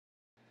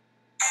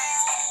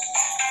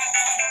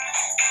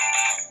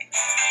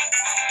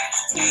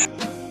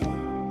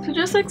So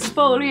just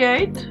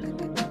exfoliate,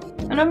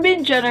 and I'm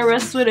being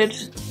generous with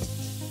it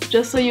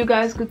just so you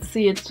guys could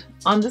see it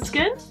on the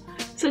skin.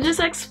 So just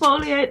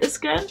exfoliate the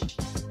skin,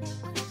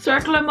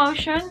 circular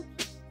motion.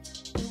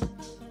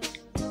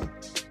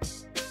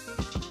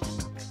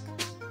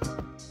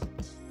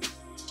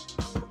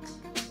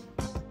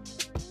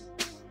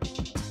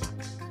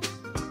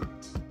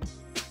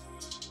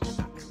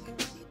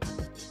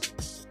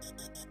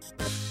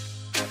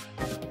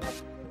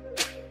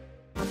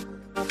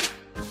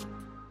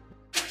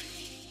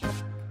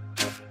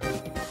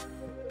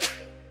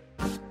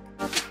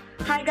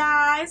 Hi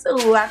guys,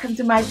 welcome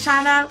to my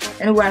channel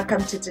and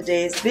welcome to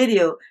today's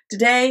video.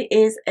 Today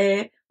is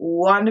a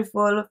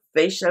wonderful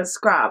facial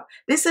scrub.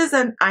 This is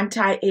an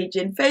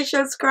anti-aging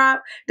facial scrub.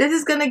 This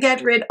is going to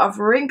get rid of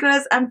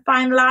wrinkles and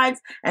fine lines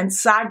and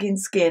sagging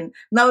skin.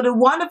 Now the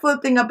wonderful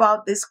thing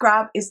about this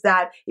scrub is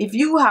that if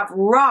you have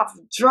rough,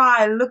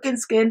 dry looking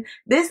skin,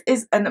 this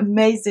is an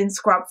amazing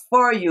scrub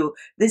for you.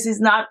 This is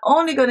not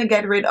only going to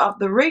get rid of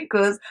the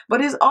wrinkles,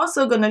 but it's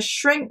also going to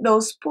shrink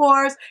those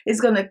pores.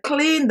 It's going to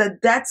clean the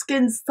dead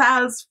skin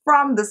cells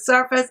from the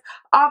surface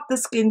of the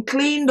skin,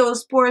 clean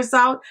those pores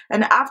out,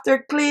 and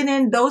after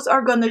cleaning, those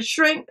are going to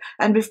shrink,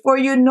 and before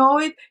you know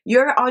it,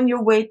 you're on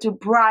your way to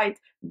bright,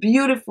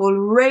 beautiful,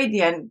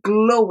 radiant,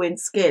 glowing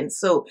skin.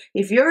 So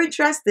if you're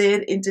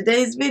interested in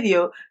today's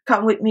video,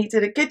 come with me to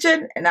the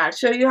kitchen and I'll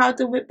show you how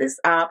to whip this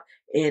up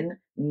in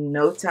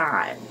no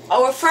time.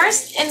 Our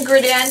first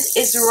ingredient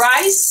is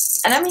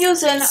rice, and I'm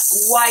using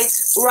white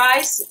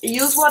rice.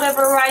 Use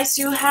whatever rice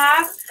you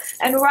have,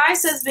 and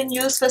rice has been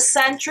used for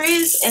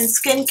centuries in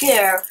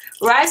skincare.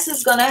 Rice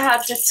is going to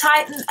help to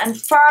tighten and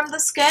firm the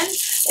skin.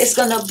 It's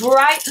going to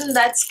brighten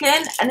that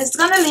skin, and it's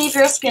going to leave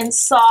your skin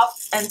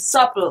soft and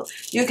supple.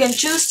 You can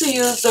choose to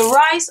use the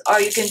rice,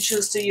 or you can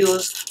choose to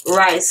use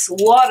rice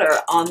water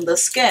on the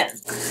skin.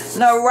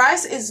 Now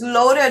rice is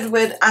loaded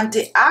with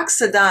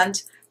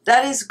antioxidant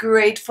that is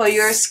great for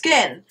your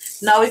skin.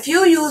 Now if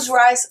you use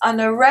rice on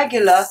a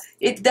regular,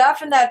 it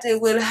definitely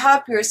will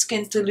help your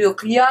skin to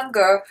look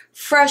younger,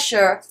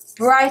 fresher,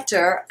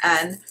 brighter,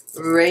 and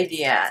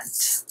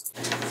radiant.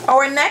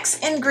 Our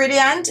next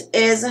ingredient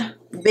is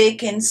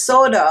baking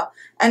soda,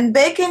 and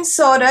baking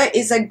soda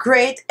is a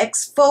great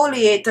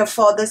exfoliator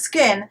for the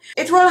skin.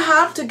 It will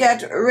help to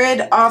get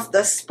rid of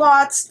the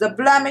spots, the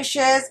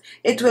blemishes.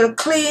 It will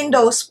clean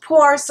those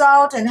pores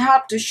out and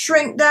help to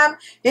shrink them.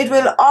 It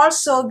will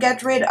also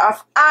get rid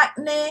of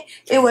acne.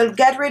 It will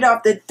get rid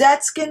of the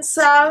dead skin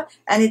cell,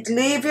 and it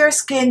leave your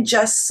skin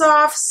just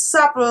soft,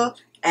 supple,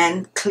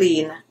 and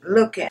clean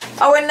looking.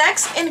 Our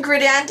next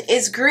ingredient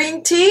is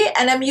green tea,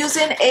 and I'm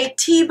using a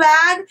tea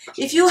bag.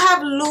 If you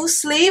have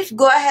loose leaf,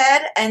 go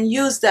ahead and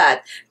use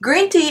that.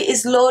 Green tea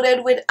is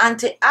loaded with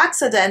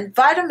antioxidant,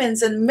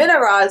 vitamins, and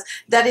minerals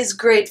that is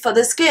great for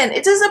the skin.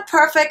 It is a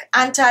perfect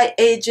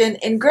anti-aging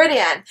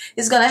ingredient.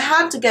 It's going to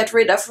help to get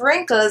rid of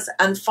wrinkles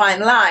and fine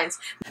lines,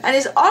 and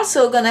it's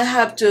also going to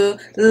help to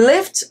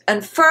lift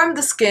and firm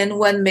the skin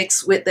when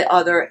mixed with the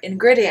other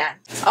ingredient.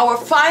 Our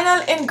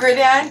final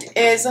ingredient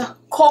is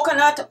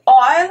coconut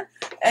oil,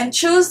 and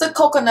choose the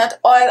coconut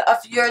oil of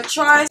your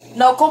choice.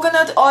 Now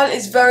coconut oil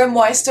is very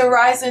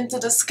moisturizing to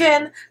the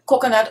skin.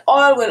 Coconut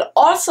oil will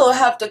also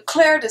help to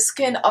clear the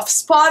skin of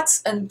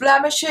spots and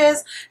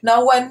blemishes.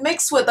 Now when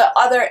mixed with the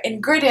other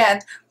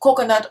ingredient,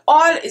 coconut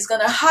oil is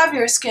going to have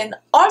your skin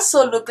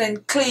also looking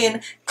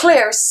clean,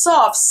 clear,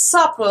 soft,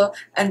 supple,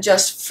 and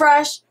just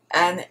fresh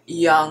and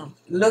young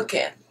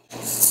looking.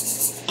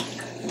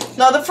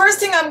 Now the first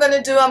thing I'm going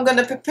to do, I'm going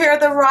to prepare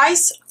the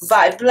rice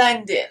by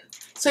blending.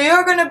 So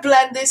you're going to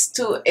blend this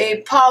to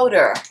a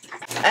powder.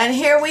 And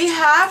here we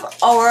have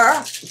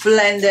our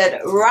blended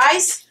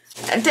rice.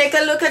 And take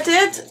a look at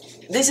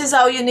it. This is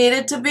how you need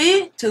it to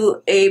be,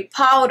 to a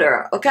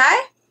powder,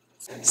 okay?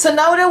 So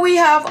now that we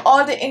have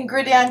all the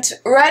ingredients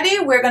ready,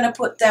 we're going to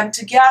put them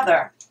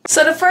together.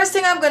 So the first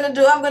thing I'm going to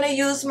do, I'm going to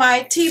use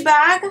my tea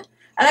bag.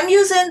 And I'm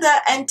using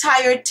the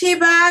entire tea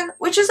bag,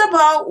 which is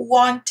about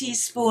 1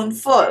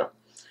 teaspoonful.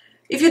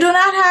 If you do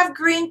not have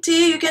green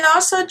tea, you can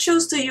also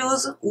choose to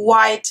use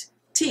white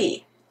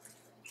tea.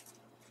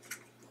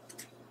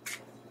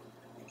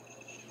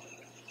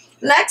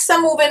 Next,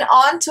 I'm moving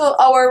on to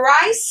our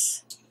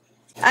rice,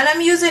 and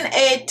I'm using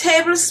a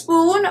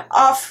tablespoon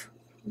of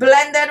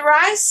blended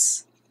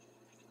rice,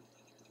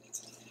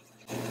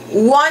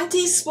 1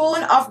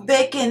 teaspoon of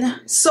baking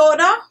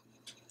soda,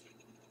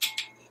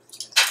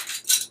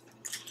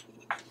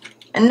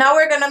 and now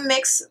we're going to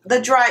mix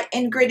the dry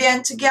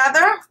ingredient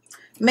together.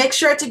 Make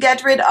sure to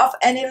get rid of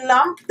any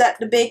lump that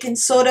the baking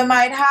soda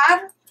might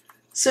have.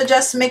 So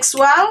just mix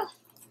well.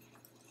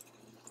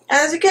 And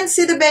as you can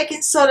see, the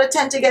baking soda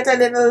tend to get a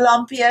little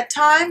lumpy at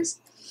times.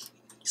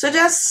 So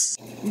just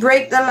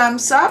break the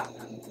lumps up.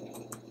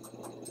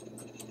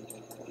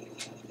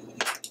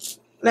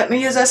 Let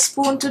me use a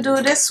spoon to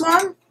do this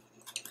one.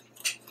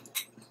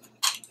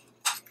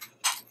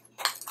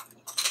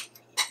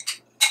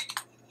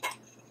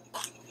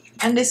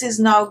 And this is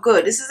now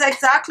good. This is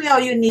exactly how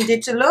you need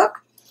it to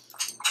look.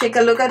 Take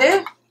a look at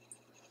it.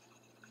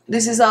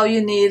 this is how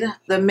you need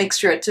the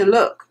mixture to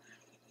look.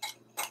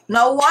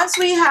 Now once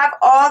we have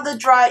all the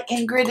dry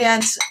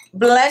ingredients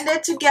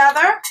blended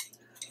together,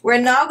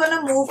 we're now going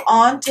to move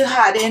on to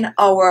add in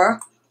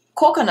our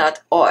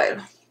coconut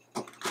oil.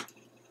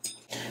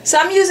 So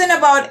I'm using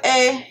about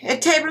a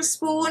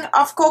tablespoon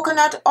of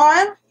coconut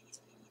oil.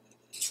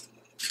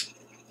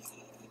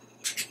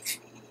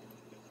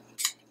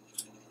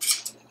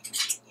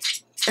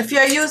 If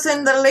you're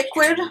using the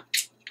liquid,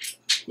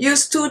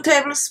 use 2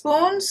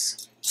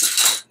 tablespoons.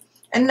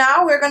 And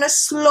now we're going to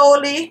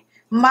slowly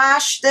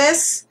mash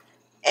this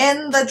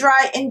in the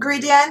dry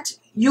ingredient.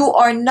 You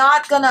are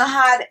not going to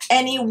add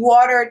any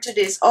water to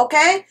this,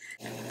 okay?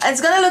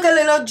 It's going to look a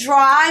little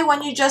dry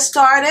when you just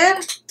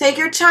started. Take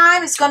your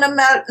time. It's going to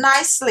melt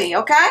nicely,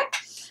 okay?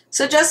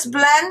 So just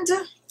blend.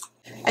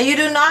 And you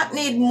do not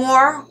need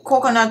more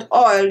coconut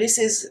oil. This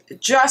is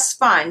just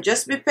fine.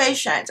 Just be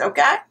patient,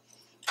 okay?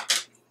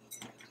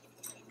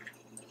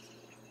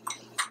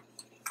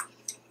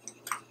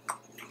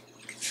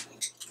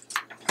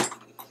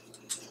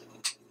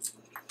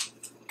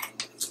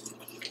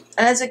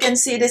 And as you can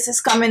see, this is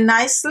coming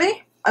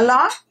nicely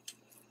along.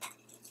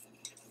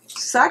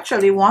 It's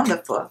actually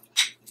wonderful.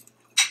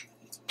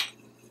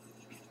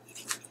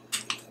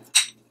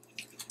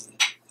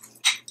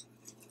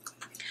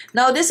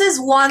 Now this is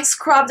one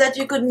scrub that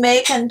you could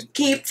make and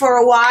keep for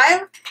a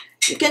while.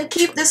 You can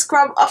keep this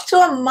scrub up to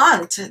a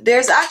month.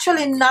 There's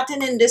actually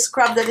nothing in this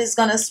scrub that is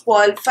going to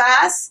spoil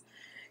fast.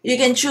 You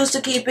can choose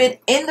to keep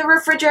it in the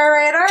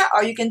refrigerator,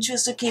 or you can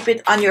choose to keep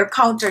it on your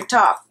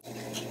countertop.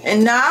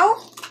 And now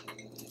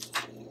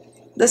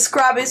the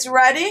scrub is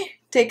ready.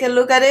 Take a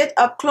look at it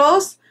up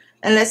close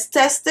and let's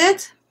test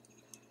it.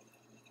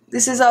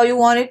 This is how you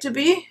want it to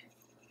be.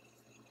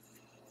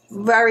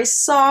 Very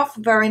soft,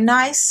 very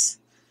nice.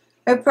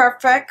 A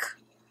perfect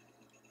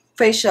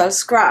facial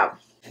scrub.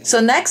 So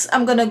next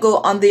I'm going to go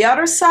on the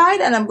other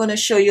side and I'm going to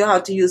show you how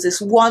to use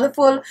this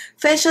wonderful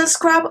facial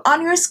scrub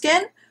on your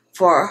skin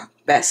for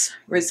best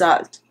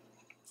result.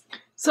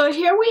 So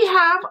here we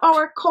have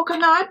our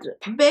coconut,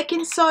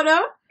 baking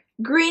soda,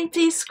 green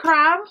tea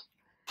scrub.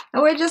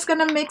 And we're just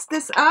going to mix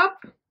this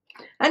up.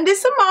 And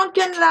this amount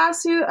can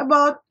last you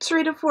about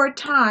 3 to 4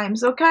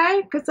 times,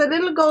 okay? Because a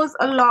little goes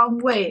a long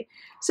way.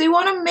 So you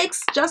want to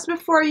mix just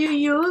before you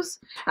use.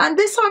 And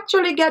this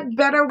actually gets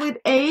better with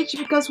age,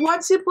 because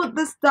once you put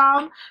this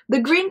down, the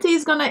green tea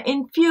is going to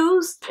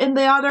infuse in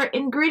the other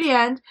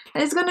ingredient.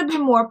 And it's going to be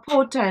more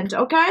potent,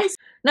 okay?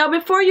 Now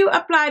before you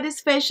apply this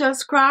facial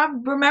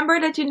scrub, remember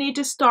that you need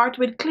to start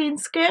with clean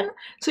skin.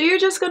 So you're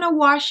just going to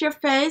wash your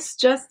face,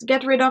 just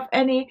get rid of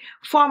any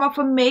form of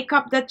a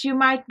makeup that you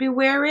might be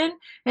wearing,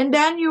 and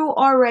then you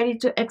are ready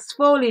to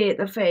exfoliate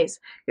the face.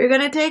 You're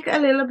going to take a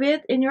little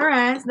bit in your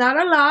hands, not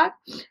a lot,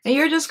 and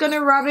you're just going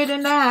to rub it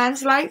in the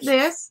hands like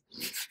this,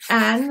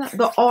 and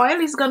the oil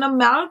is going to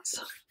melt.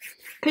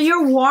 Okay,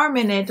 you're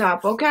warming it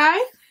up, okay?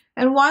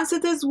 And once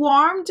it is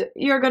warmed,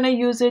 you're going to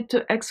use it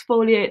to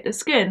exfoliate the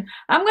skin.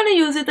 I'm going to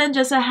use it on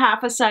just a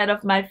half a side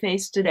of my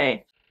face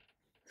today.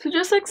 So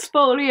just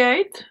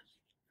exfoliate.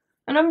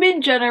 And I'm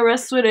being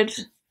generous with it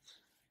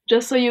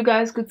just so you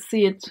guys could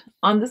see it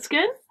on the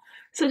skin.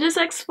 So just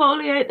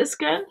exfoliate the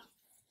skin.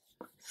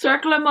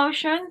 Circular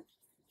motion.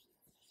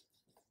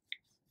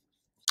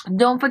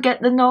 Don't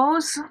forget the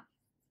nose.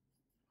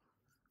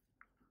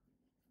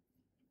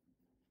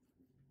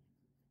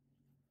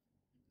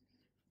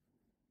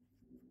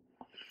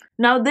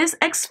 Now this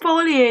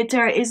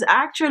exfoliator is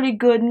actually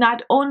good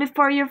not only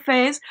for your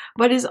face,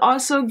 but is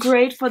also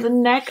great for the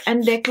neck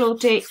and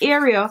décolleté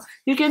area.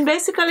 You can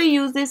basically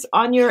use this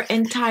on your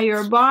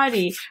entire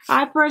body.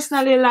 I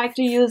personally like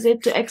to use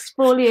it to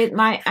exfoliate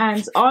my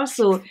hands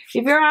also.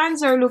 If your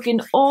hands are looking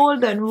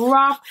old and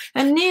rough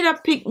and need a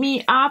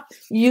pick-me-up,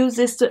 use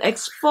this to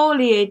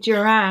exfoliate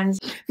your hands.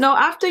 Now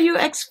after you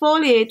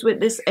exfoliate with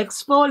this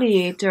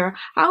exfoliator,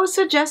 I would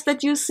suggest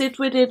that you sit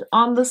with it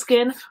on the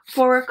skin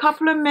for a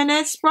couple of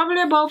minutes, probably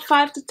about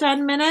 5 to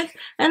 10 minutes,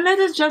 and let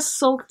it just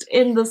soak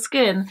in the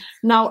skin.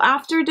 Now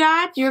after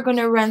that, you're going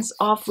to rinse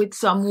off with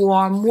some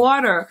warm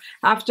water.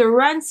 After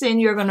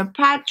rinsing, you're going to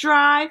pat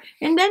dry,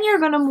 and then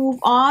you're going to move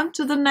on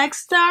to the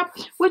next step,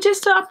 which is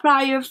to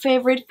apply your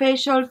favorite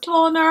facial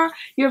toner,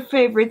 your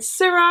favorite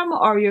serum,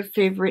 or your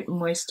favorite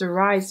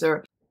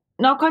moisturizer.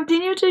 Now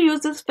continue to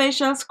use this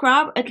facial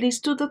scrub at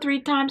least 2 to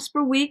 3 times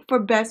per week for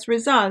best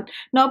result.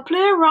 Now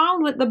play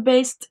around with the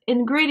base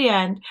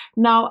ingredient.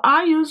 Now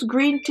I use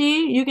green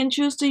tea. You can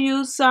choose to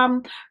use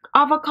some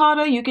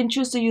avocado. You can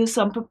choose to use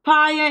some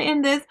papaya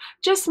in this.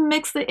 Just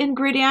mix the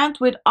ingredient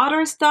with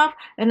other stuff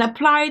and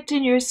apply it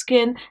in your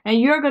skin, and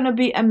you're going to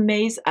be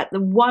amazed at the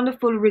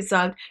wonderful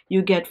result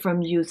you get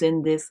from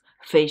using this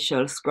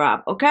facial scrub.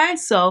 Okay,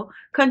 so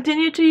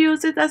continue to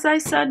use it as I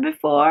said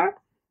before.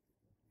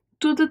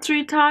 2 to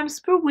 3 times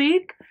per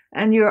week,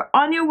 and you're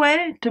on your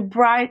way to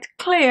bright,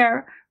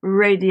 clear,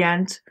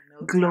 radiant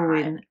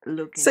glowing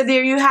looking. So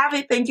there you have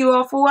it. Thank you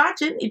all for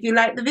watching. If you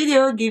like the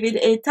video, give it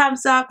a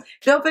thumbs up.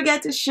 Don't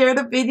forget to share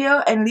the video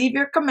and leave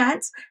your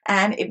comments.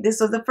 And if this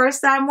was the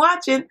first time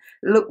watching,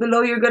 look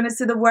below. You're going to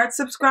see the word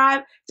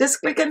subscribe.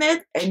 Just click on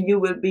it and you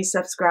will be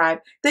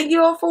subscribed. Thank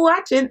you all for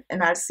watching,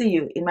 and I'll see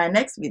you in my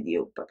next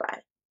video.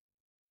 Bye-bye.